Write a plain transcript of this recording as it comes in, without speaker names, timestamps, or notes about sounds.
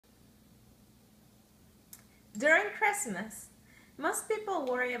During Christmas, most people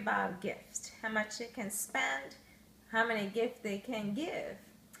worry about gifts, how much they can spend, how many gifts they can give.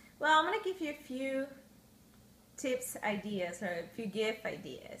 Well, I'm going to give you a few tips, ideas, or a few gift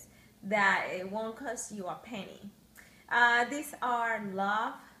ideas that it won't cost you a penny. These are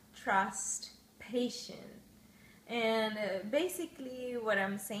love, trust, patience. And basically what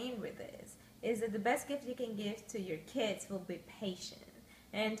I'm saying with this is that the best gift you can give to your kids will be patient,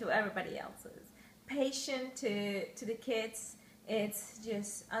 and to everybody else's. Patient to the kids, it's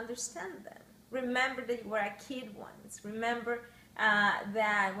just understand them. Remember that you were a kid once. Remember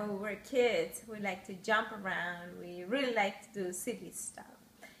that when we were kids, we like to jump around. We really like to do silly stuff.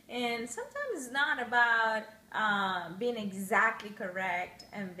 And sometimes it's not about being exactly correct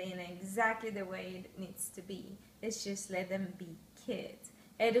and being exactly the way it needs to be. It's just let them be kids.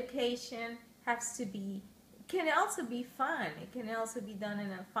 Education has to be, can also be fun. It can also be done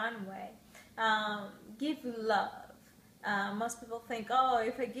in a fun way. Give love. Most people think, oh,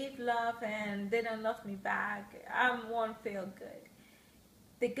 if I give love and they don't love me back, I won't feel good.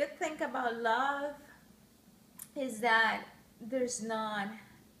 The good thing about love is that there's not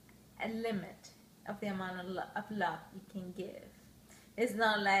a limit of the amount of love you can give. It's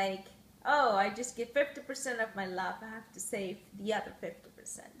not like, oh, I just give 50% of my love, I have to save the other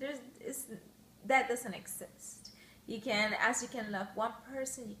 50%. That doesn't exist. You can, as you can love one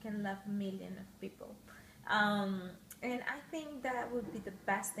person, you can love a million of people. And I think that would be the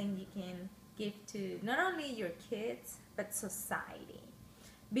best thing you can give to not only your kids, but society.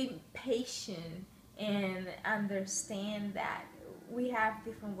 Be patient and understand that we have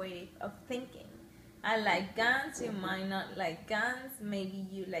different ways of thinking. I like guns, you might not like guns, maybe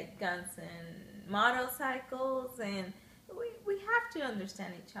you like guns and motorcycles, and we have to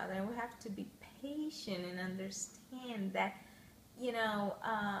understand each other, and we have to be patient and understand that, you know,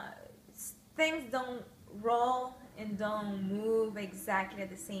 things don't roll and don't move exactly at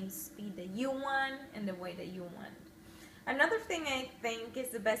the same speed that you want and the way that you want. Another thing I think is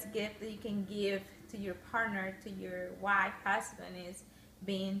the best gift that you can give to your partner, to your wife, husband, is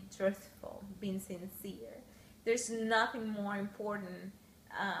being truthful, being sincere. There's nothing more important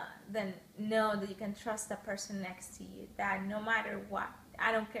than know that you can trust the person next to you, that no matter what,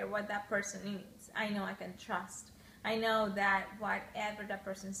 I don't care what that person is, I know I can trust. I know that whatever that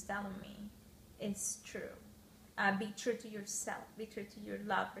person is telling me is true. Be true to yourself, be true to your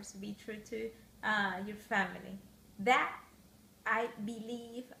lovers, be true to your family. That, I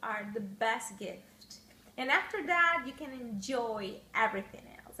believe, are the best gift. And after that, you can enjoy everything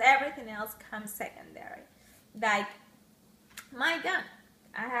else. Everything else comes secondary. Like my gun.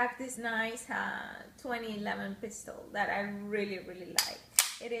 I have this nice 2011 pistol that I really, really like.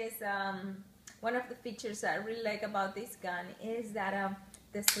 It is one of the features that I really like about this gun is that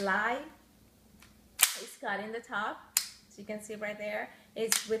the slide is cut in the top, so you can see right there.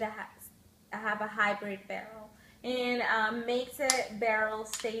 It's with I have a hybrid barrel, and makes the barrel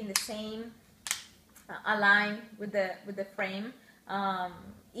stay in the same align with the frame.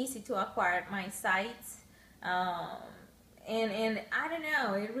 Easy to acquire at my sites. And I don't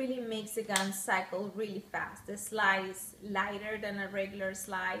know, it really makes the gun cycle really fast. The slide is lighter than a regular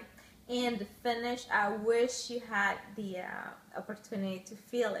slide, and the finish, I wish you had the opportunity to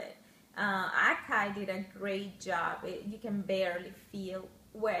feel it. Akai did a great job. You can barely feel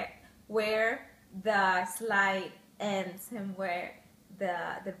where the slide ends and where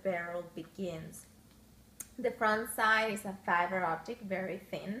the barrel begins. The front side is a fiber optic, very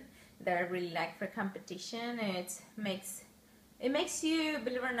thin, that I really like for competition. It makes you,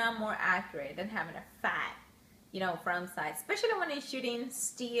 believe it or not, more accurate than having a fat, front side, especially when you're shooting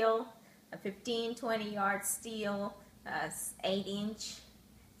steel, a 15-20 yard steel, 8-inch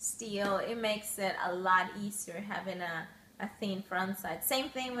steel. It makes it a lot easier having a thin front side. Same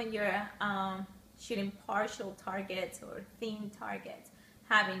thing when you're shooting partial targets or thin targets.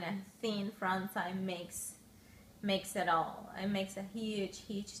 Having a thin front side makes it all. It makes a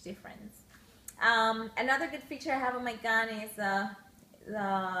huge difference. Another good feature I have on my gun is the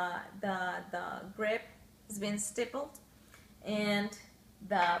grip has been stippled, and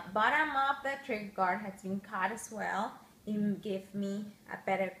the bottom of the trigger guard has been cut as well. It gives me a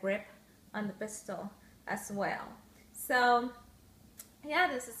better grip on the pistol as well. So yeah,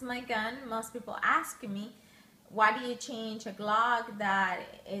 this is my gun. Most people ask me, why do you change a Glock that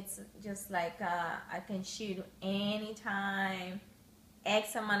it's just like I can shoot anytime,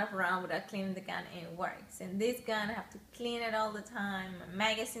 X amount of round without cleaning the gun, and it works. And this gun, I have to clean it all the time.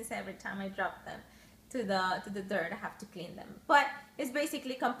 Magazines, every time I drop them to the dirt, I have to clean them. But it's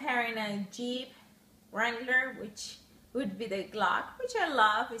basically comparing a Jeep Wrangler, which would be the Glock, which I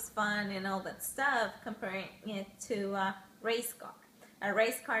love, is fun and all that stuff, comparing it to a race car. A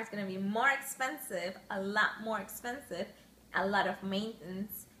race car is going to be more expensive, a lot more expensive, a lot of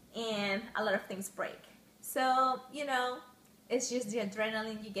maintenance, and a lot of things break. So, you know, it's just the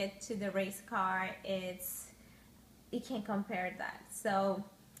adrenaline you get to the race car. You can't compare that. So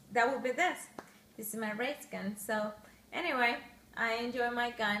that would be this. This is my race gun. So anyway, I enjoy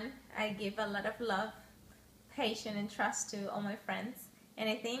my gun. I give a lot of love, patience, and trust to all my friends. And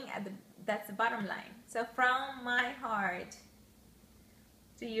I think that's the bottom line. So from my heart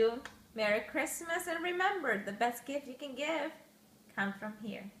to you, Merry Christmas, and remember, the best gift you can give comes from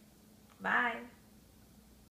here. Bye.